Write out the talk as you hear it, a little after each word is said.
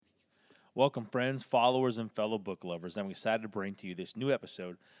Welcome, friends, followers, and fellow book lovers. I'm excited to bring to you this new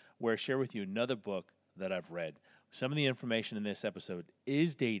episode where I share with you another book that I've read. Some of the information in this episode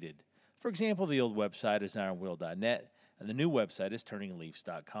is dated. For example, the old website is ironwheel.net, and the new website is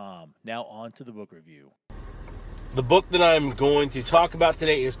turningleafs.com. Now, on to the book review. The book that I'm going to talk about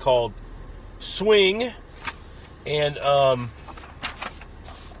today is called Swing, and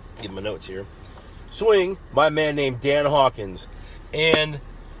get my notes here. Swing by a man named Dan Hawkins, and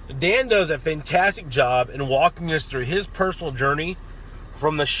Dan does a fantastic job in walking us through his personal journey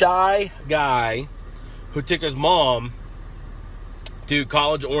from the shy guy who took his mom to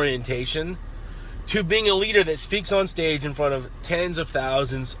college orientation to being a leader that speaks on stage in front of tens of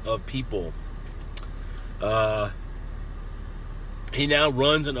thousands of people. He now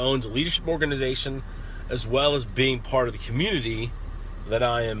runs and owns a leadership organization as well as being part of the community that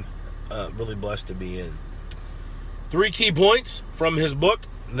I am really blessed to be in. 3 key points from his book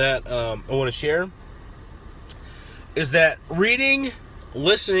that I want to share is that reading,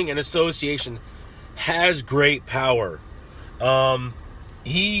 listening, and association has great power.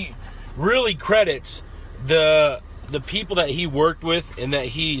 He really credits the people that he worked with and that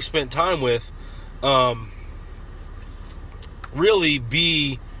he spent time with really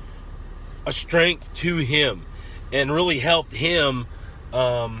be a strength to him and really helped him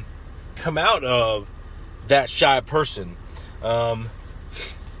come out of that shy person.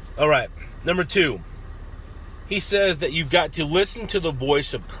 All right, number 2. He says that you've got to listen to the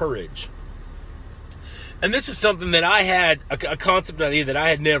voice of courage. And this is something that I had, a concept idea that I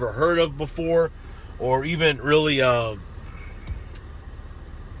had never heard of before or even really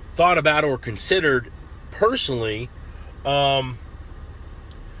thought about or considered personally about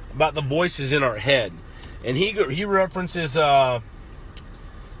the voices in our head. And he references The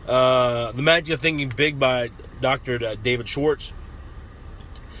Magic of Thinking Big by Dr. David Schwartz,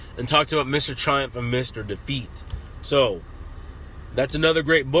 and talks about Mr. Triumph and Mr. Defeat. So, that's another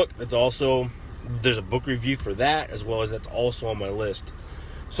great book. That's also, there's a book review for that, as well as that's also on my list.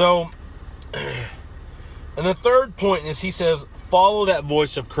 So, and the third point is he says, follow that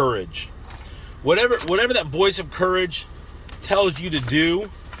voice of courage. Whatever that voice of courage tells you to do,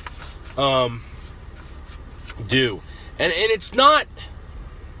 do. And it's not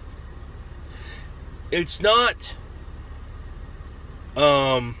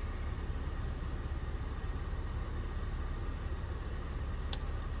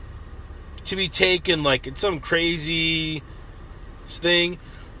to be taken like it's some crazy thing.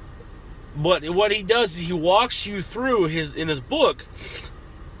 But what he does is he walks you through in his book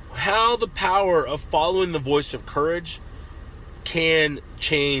how the power of following the voice of courage can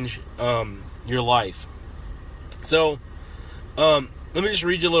change your life. So, let me just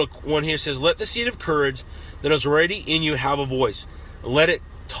read you a little one here. It says, let the seed of courage that is already in you have a voice. Let it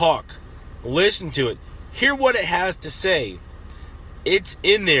talk. Listen to it. Hear what it has to say. It's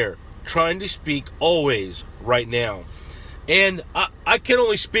in there, trying to speak always, right now. And I can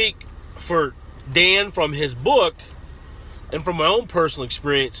only speak for Dan from his book and from my own personal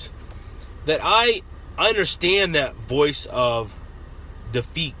experience that I understand that voice of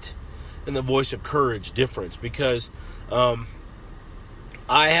defeat and the voice of courage difference, because I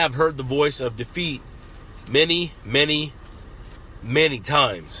have heard the voice of defeat many, many, many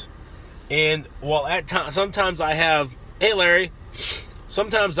times. And while at times, sometimes I have, hey Larry,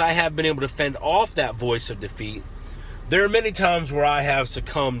 sometimes I have been able to fend off that voice of defeat, there are many times where I have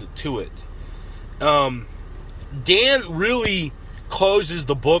succumbed to it. Dan really closes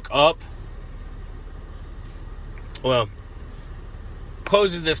the book up,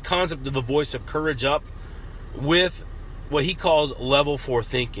 closes this concept of the voice of courage up with what he calls level 4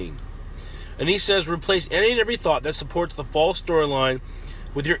 thinking. And he says, replace any and every thought that supports the false storyline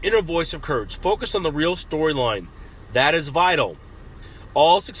with your inner voice of courage. Focus on the real storyline. That is vital.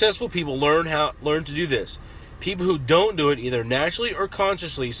 All successful people learn to do this. People who don't do it, either naturally or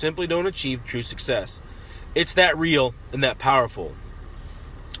consciously, simply don't achieve true success. It's that real and that powerful.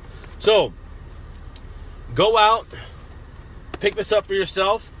 So, go out, pick this up for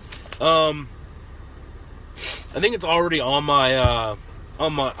yourself. I think it's already on my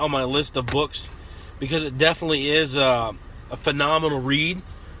list of books, because it definitely is a phenomenal read.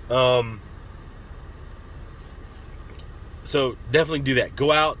 So definitely do that.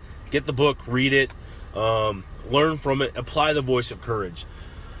 Go out, get the book, read it, learn from it, apply the voice of courage.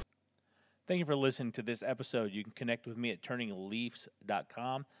 Thank you for listening to this episode. You can connect with me at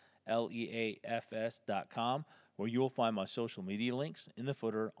turningleafs.com, LEAFS.com, where you will find my social media links in the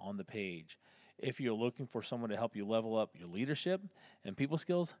footer on the page. If you're looking for someone to help you level up your leadership and people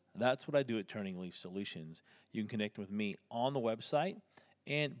skills, that's what I do at Turning Leaf Solutions. You can connect with me on the website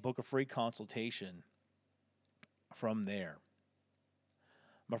and book a free consultation from there.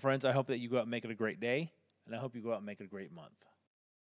 My friends, I hope that you go out and make it a great day, and I hope you go out and make it a great month.